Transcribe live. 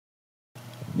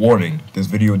Warning, this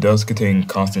video does contain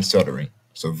constant stuttering,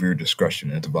 so viewer discretion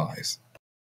is advised.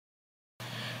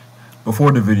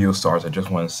 Before the video starts, I just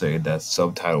want to say that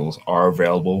subtitles are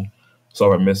available,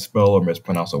 so if I misspell or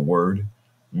mispronounce a word,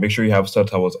 make sure you have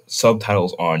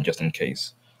subtitles on just in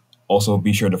case. Also,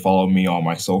 be sure to follow me on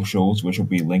my socials, which will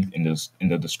be linked in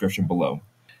the description below.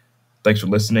 Thanks for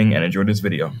listening and enjoy this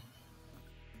video.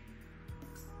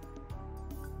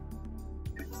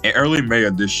 In early May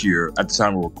of this year, at the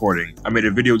time of recording, I made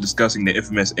a video discussing the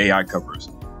infamous AI covers,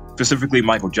 specifically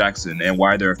Michael Jackson, and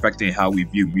why they're affecting how we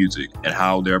view music and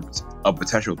how they're a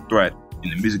potential threat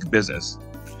in the music business.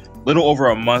 Little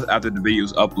over a month after the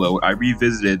video's upload, I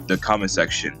revisited the comment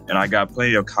section, and I got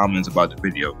plenty of comments about the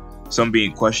video, some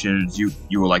being questions you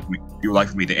would like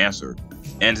for me to answer.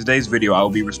 And in today's video, I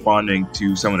will be responding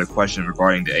to some of the questions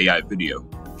regarding the AI video.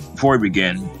 Before we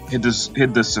begin, hit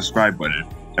the subscribe button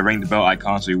and ring the bell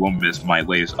icon so you won't miss my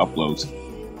latest uploads.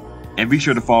 And be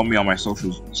sure to follow me on my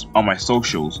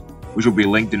socials, which will be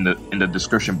linked in the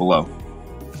description below.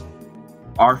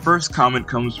 Our first comment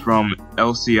comes from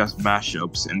LCS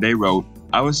Mashups, and they wrote,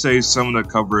 "I would say some of the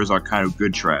covers are kind of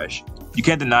good trash. You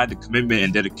can't deny the commitment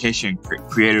and dedication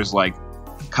creators like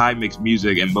Kai Makes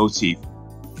Music and Motif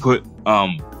put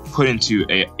into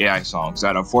AI songs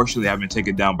that unfortunately have been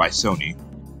taken down by Sony.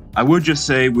 I would just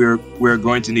say we're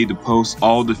going to need to post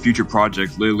all the future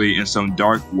projects literally in some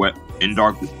dark web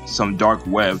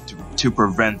to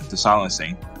prevent the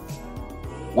silencing."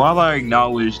 While I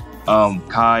acknowledge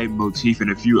Kai, Motif,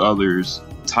 and a few others'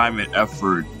 time and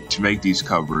effort to make these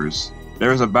covers,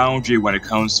 there is a boundary when it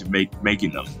comes to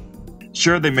making them.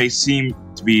 Sure, they may seem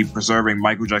to be preserving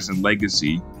Michael Jackson's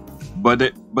legacy, but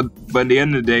at the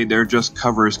end of the day, they're just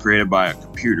covers created by a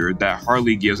computer that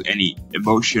hardly gives any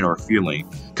emotion or feeling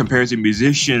compared to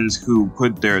musicians who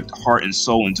put their heart and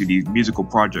soul into these musical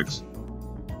projects.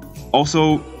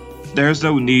 Also, there's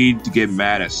no need to get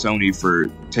mad at Sony for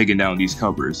taking down these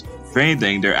covers. If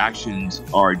anything, their actions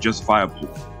are justifiable.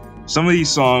 Some of these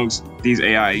songs these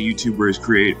AI YouTubers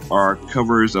create are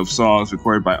covers of songs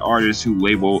recorded by artists who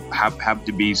happen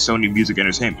to be Sony Music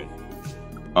Entertainment.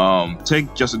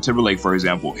 Take Justin Timberlake for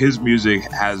example. His music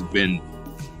has been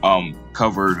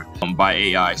covered by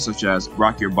AI, such as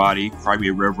 "Rock Your Body," "Cry Me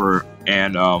a River,"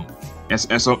 and some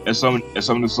of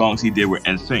the songs he did with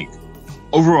NSYNC.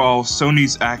 Overall,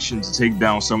 Sony's actions to take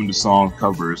down some of the song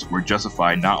covers were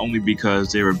justified not only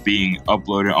because they were being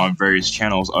uploaded on various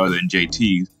channels other than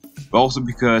JT's, but also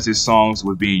because his songs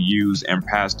were being used and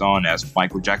passed on as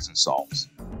Michael Jackson songs.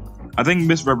 I think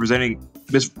misrepresenting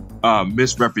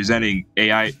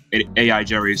AI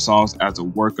generated songs as the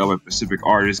work of a specific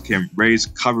artist can raise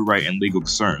copyright and legal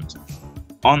concerns.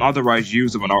 Unauthorized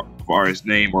use of an artist's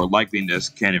name or likeness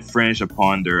can infringe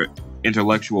upon their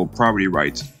intellectual property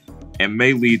rights and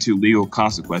may lead to legal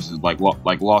consequences like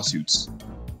lawsuits.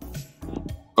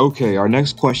 Okay, our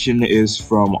next question is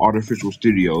from Artificial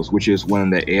Studios, which is one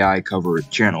of the AI cover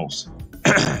channels.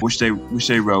 which they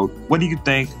wrote, "What do you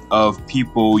think of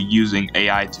people using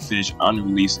AI to finish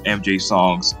unreleased MJ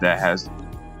songs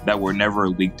that were never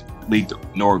leaked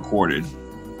nor recorded?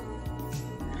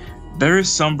 There is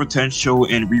some potential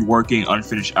in reworking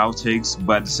unfinished outtakes,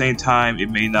 but at the same time, it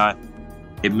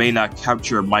may not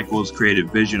capture Michael's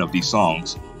creative vision of these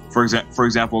songs. For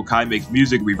example, Kai Makes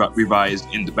Music revised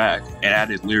in the back and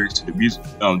added lyrics to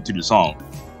the song.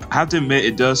 I have to admit,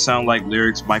 it does sound like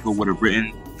lyrics Michael would have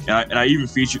written, and I even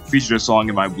featured a song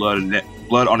in my Blood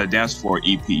on a Dancefloor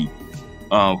EP,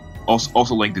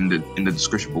 also linked in the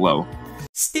description below.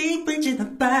 Stay preaching the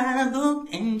Bible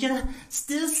and you're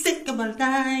still sick of a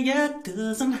liar,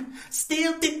 'cause I'm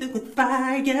still addicted with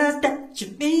fire. That you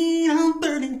mean I'm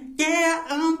burning, yeah,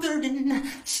 I'm burning.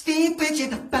 Stay preaching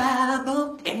the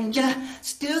Bible and you're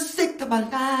still sick of a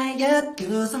liar,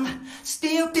 'cause I'm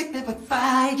still addicted with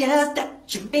fire. That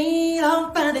you mean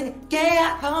I'm burning,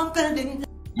 yeah, I'm burning."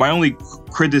 My only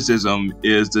criticism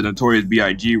is the Notorious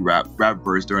B.I.G. rap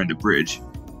verse during the bridge.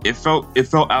 It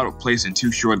felt out of place and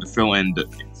too short to fill in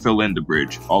the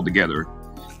bridge altogether.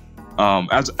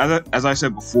 As I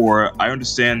said before, I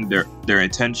understand their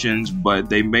intentions, but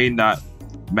they may not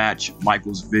match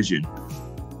Michael's vision.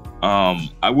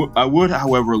 I would,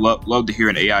 however, love to hear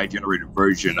an AI generated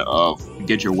version of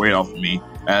 "Get Your Weight Off of Me,"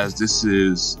 as this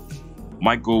is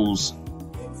Michael's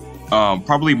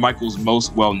probably Michael's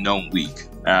most well-known leak.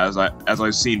 As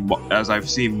I've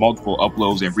seen multiple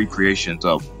uploads and recreations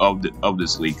of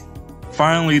this leak.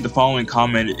 Finally, the following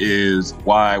comment is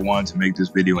why I wanted to make this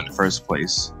video in the first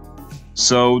place.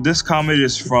 So this comment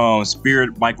is from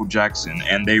Spirit Michael Jackson,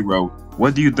 and they wrote,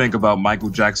 "What do you think about Michael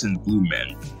Jackson's Blue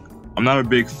Men? I'm not a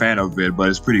big fan of it, but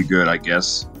it's pretty good, I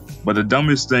guess. But the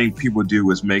dumbest thing people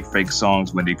do is make fake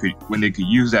songs when they could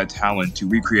use that talent to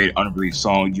recreate unreleased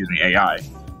songs using AI.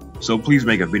 So please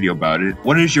make a video about it.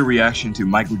 What is your reaction to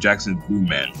Michael Jackson's Blue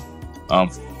Man?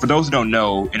 For those who don't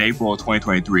know, in April of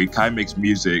 2023, Kai Makes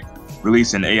Music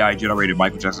released an AI-generated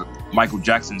Michael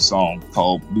Jackson song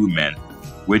called Blue Man,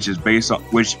 which based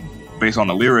on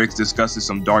the lyrics discusses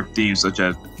some dark themes such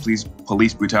as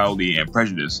police brutality and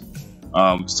prejudice,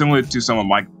 similar to some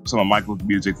of Michael's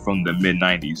music from the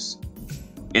mid-90s.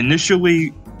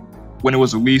 Initially, when it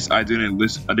was released, I didn't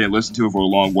listen to it for a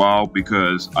long while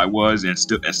because I was and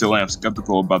still am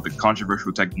skeptical about the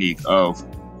controversial technique of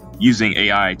using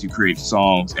AI to create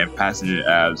songs and passing it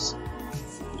as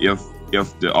if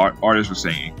the artists were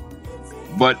singing.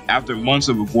 But after months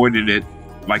of avoiding it,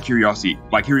 my curiosity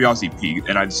peaked,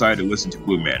 and I decided to listen to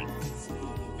Blue Man.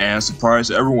 And surprise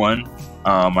to everyone,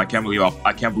 I can't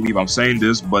believe I'm saying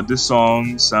this, but this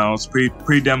song sounds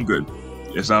pretty damn good.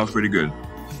 It sounds pretty good.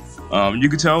 You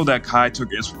could tell that Kai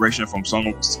took inspiration from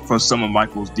some of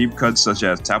Michael's deep cuts, such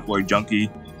as Tabloid Junkie,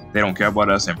 They Don't Care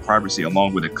About Us, and Privacy,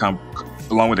 along with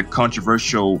the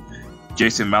controversial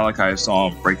Jason Malachi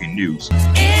song Breaking News. Is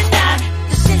that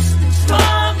the system's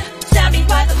wrong? Tell me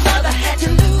why the mother had to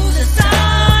lose a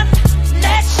son.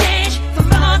 Let's change from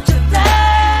wrong to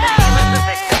right. He was the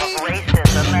victim of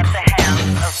racism at the hands of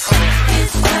police.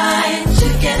 It's trying to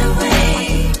get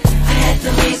away. I had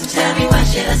the reason, tell me why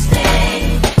should I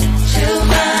stay? Too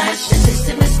much, the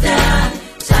system is down.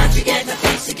 Time to get my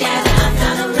face together, I'm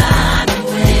gonna run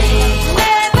away.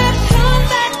 Never come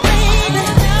back, baby.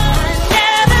 I'll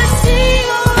never see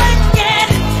you again.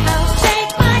 I'll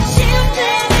take my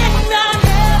children and run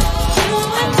to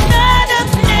another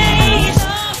place.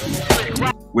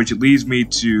 Which leads me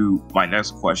to my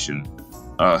next question,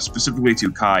 specifically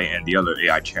to Kai and the other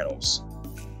AI channels.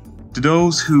 To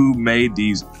those who made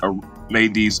these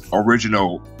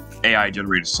original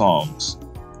AI-generated songs,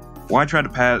 why try to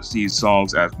pass these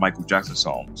songs as Michael Jackson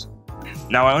songs?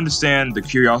 Now, I understand the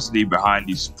curiosity behind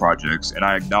these projects, and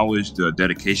I acknowledge the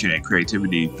dedication and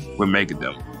creativity when making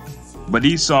them. But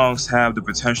these songs have the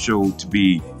potential to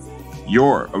be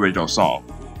your original song.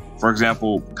 For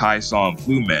example, Kai's song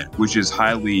Blue Man, which is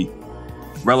highly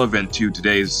relevant to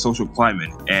today's social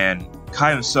climate, and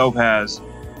Kai himself has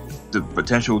the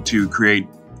potential to create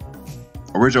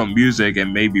original music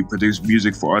and maybe produce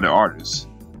music for other artists.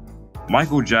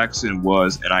 Michael Jackson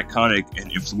was an iconic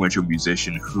and influential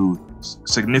musician who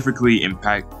significantly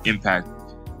impacted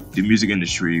the music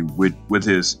industry with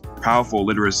his powerful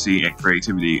literacy and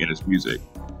creativity in his music.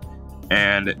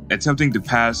 And attempting to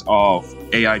pass off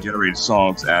AI-generated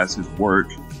songs as his work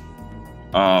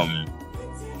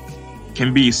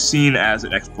can be seen as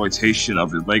an exploitation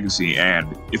of his legacy, and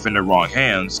if in the wrong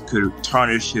hands, could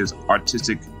tarnish his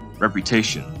artistic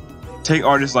reputation. Take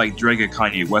artists like Drake and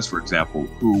Kanye West, for example,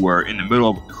 who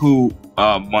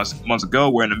months ago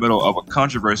were in the middle of a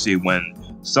controversy when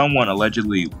someone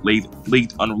allegedly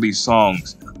leaked unreleased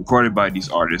songs recorded by these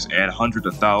artists, and hundreds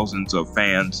of thousands of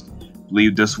fans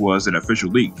believed this was an official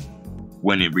leak,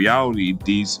 when in reality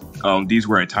these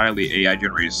were entirely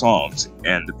AI-generated songs,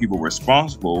 and the people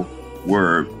responsible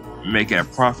were making a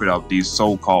profit of these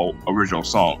so-called original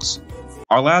songs.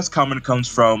 Our last comment comes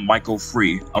from Michael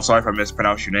Free. I'm sorry if I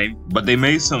mispronounced your name, but they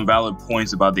made some valid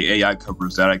points about the AI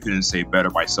covers that I couldn't say better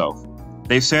myself.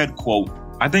 They said, quote,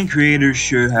 "I think creators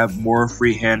should have more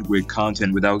free hand with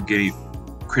content without getting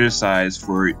criticized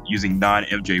for using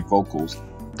non-MJ vocals.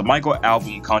 The Michael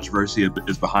album controversy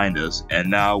is behind us, and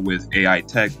now with AI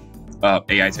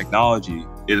technology,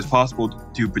 it is possible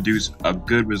to produce a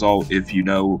good result if you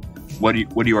know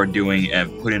what you are doing and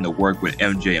put in the work with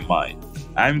MJ in mind.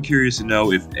 I'm curious to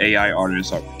know if AI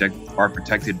artists are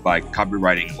protected by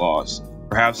copywriting laws.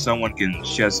 Perhaps someone can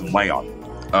shed some light on it."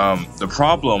 The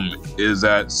problem is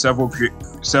that several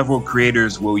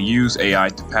creators will use AI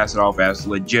to pass it off as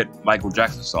legit Michael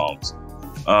Jackson songs.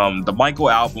 The Michael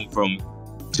album from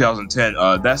 2010,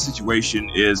 that situation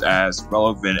is as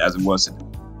relevant as it was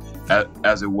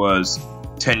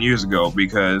 10 years ago,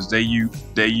 because they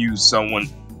use someone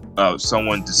to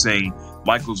sing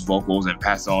Michael's vocals and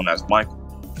pass it on as Michael.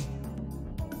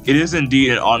 It is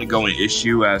indeed an ongoing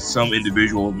issue, as some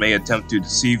individuals may attempt to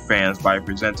deceive fans by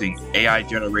presenting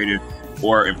AI-generated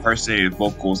or impersonated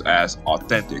vocals as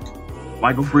authentic.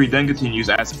 Michael Free then continues,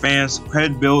 "As fans,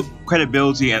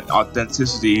 credibility and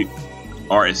authenticity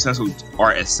are essential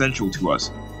to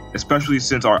us, especially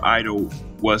since our idol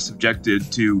was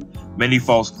subjected to many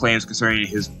false claims concerning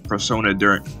his persona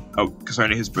during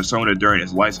his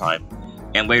lifetime,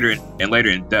 and later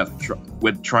in death,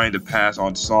 with trying to pass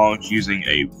on songs using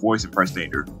a voice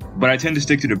impersonator. but I tend to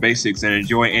stick to the basics and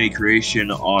enjoy any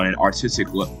creation on an artistic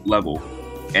level,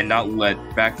 and not let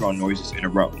background noises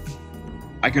interrupt.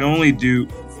 I can only do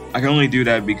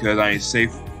that because I am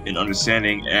safe in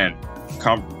understanding and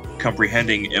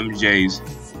comprehending MJ's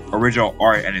original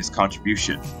art and his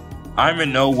contribution. I'm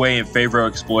in no way in favor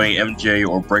of exploiting MJ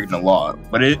or breaking the law,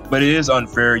 but it is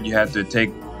unfair you have to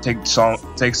take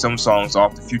some songs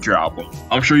off the Future album.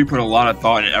 I'm sure you put a lot of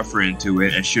thought and effort into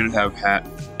it and shouldn't have had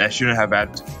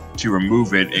to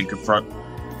remove it and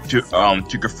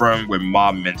to confirm with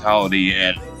mob mentality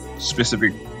and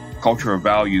specific cultural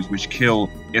values which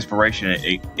kill inspiration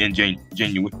and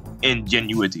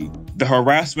ingenuity. The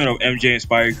harassment of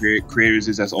MJ-inspired creators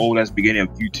is as old as the beginning of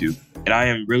YouTube, and I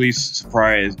am really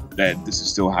surprised that this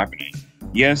is still happening.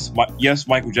 Yes,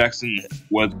 Michael Jackson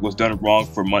was done wrong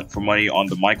for money on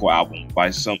the Michael album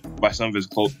by some of his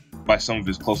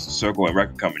closest circle and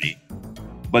record company,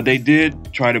 but they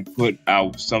did try to put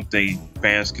out something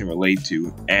fans can relate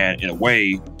to, and in a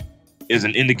way, is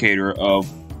an indicator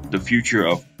of the future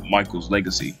of Michael's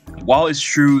legacy. While it's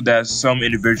true that some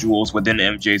individuals within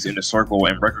MJ's inner circle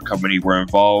and record company were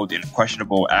involved in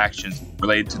questionable actions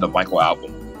related to the Michael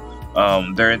album,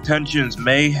 their intentions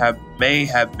may have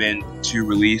been to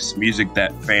release music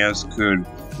that fans could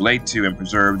relate to and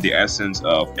preserve the essence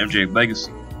of MJ's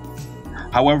legacy.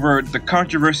 However, the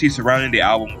controversy surrounding the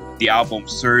album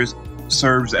serves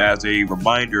as a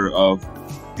reminder of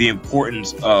the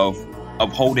importance of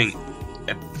upholding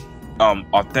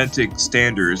authentic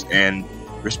standards and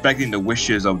respecting the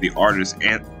wishes of the artists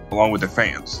and along with the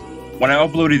fans. When I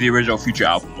uploaded the original Future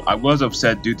album, I was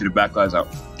upset due to the backlash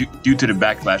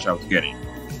I was getting.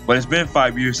 But it's been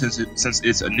 5 years since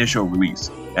its initial release,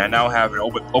 and I now have an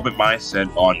open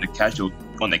mindset on the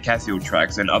Casio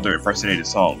tracks and other impersonated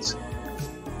songs.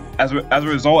 As a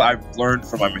result, I've learned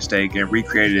from my mistake and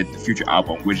recreated the Future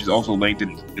album, which is also linked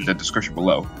in the description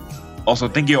below. Also,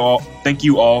 thank you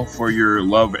all for your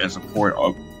love and support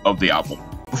of the album.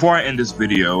 Before I end this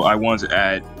video, I want to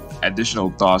add additional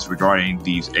thoughts regarding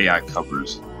these AI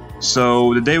covers.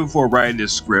 So the day before writing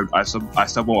this script, I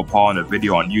stumbled upon a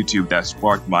video on YouTube that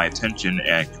sparked my attention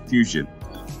and confusion.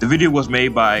 The video was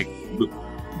made by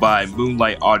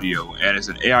Moonlight Audio and is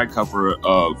an AI cover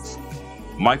of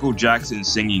Michael Jackson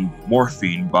singing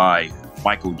Morphine by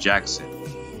Michael Jackson.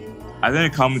 I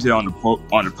then commented on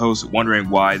the post wondering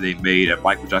why they made a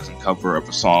Michael Jackson cover of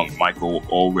a song Michael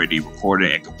already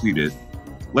recorded and completed.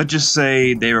 Let's just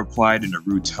say they replied in a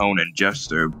rude tone and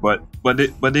gesture, but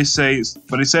they said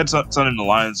something in the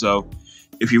lines of,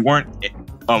 if you weren't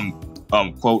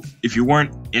quote, if you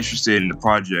weren't interested in the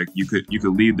project, you could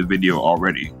leave the video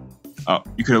already.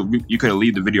 You could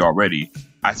leave the video already.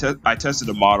 I tested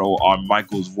the model on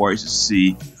Michael's voice to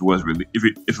see if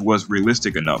it was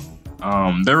realistic enough.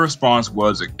 Their response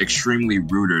was extremely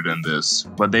ruder than this,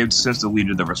 but they've since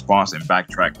deleted the response and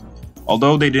backtracked.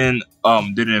 Although they didn't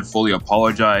fully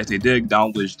apologize, they did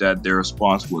acknowledge that their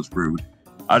response was rude.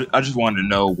 I just wanted to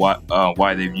know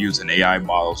why they've used an AI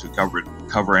model to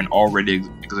cover an already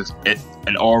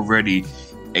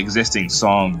existing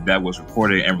song that was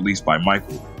recorded and released by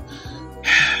Michael.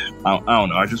 I don't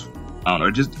know.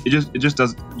 It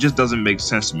just doesn't make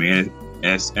sense to me, and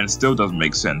it still doesn't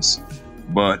make sense.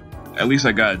 But at least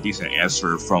I got a decent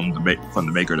answer from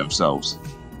the maker themselves.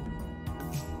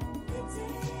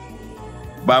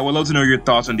 But I would love to know your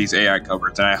thoughts on these AI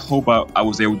covers, and I hope I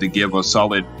was able to give a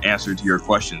solid answer to your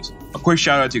questions. A quick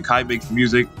shout out to Kai Makes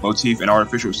Music, Motif, and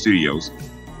Artificial Studios.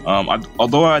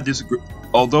 Although I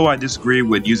disagree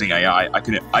with using AI, I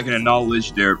can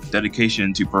acknowledge their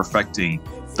dedication to perfecting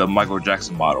the Michael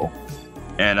Jackson model.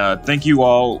 And thank you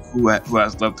all who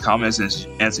has left comments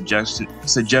and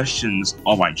suggestions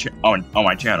on my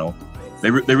channel. They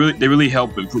really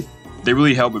help improve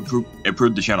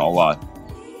the channel a lot.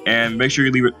 And make sure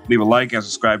you leave a like and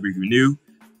subscribe if you're new.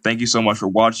 Thank you so much for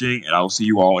watching, and I will see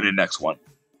you all in the next one.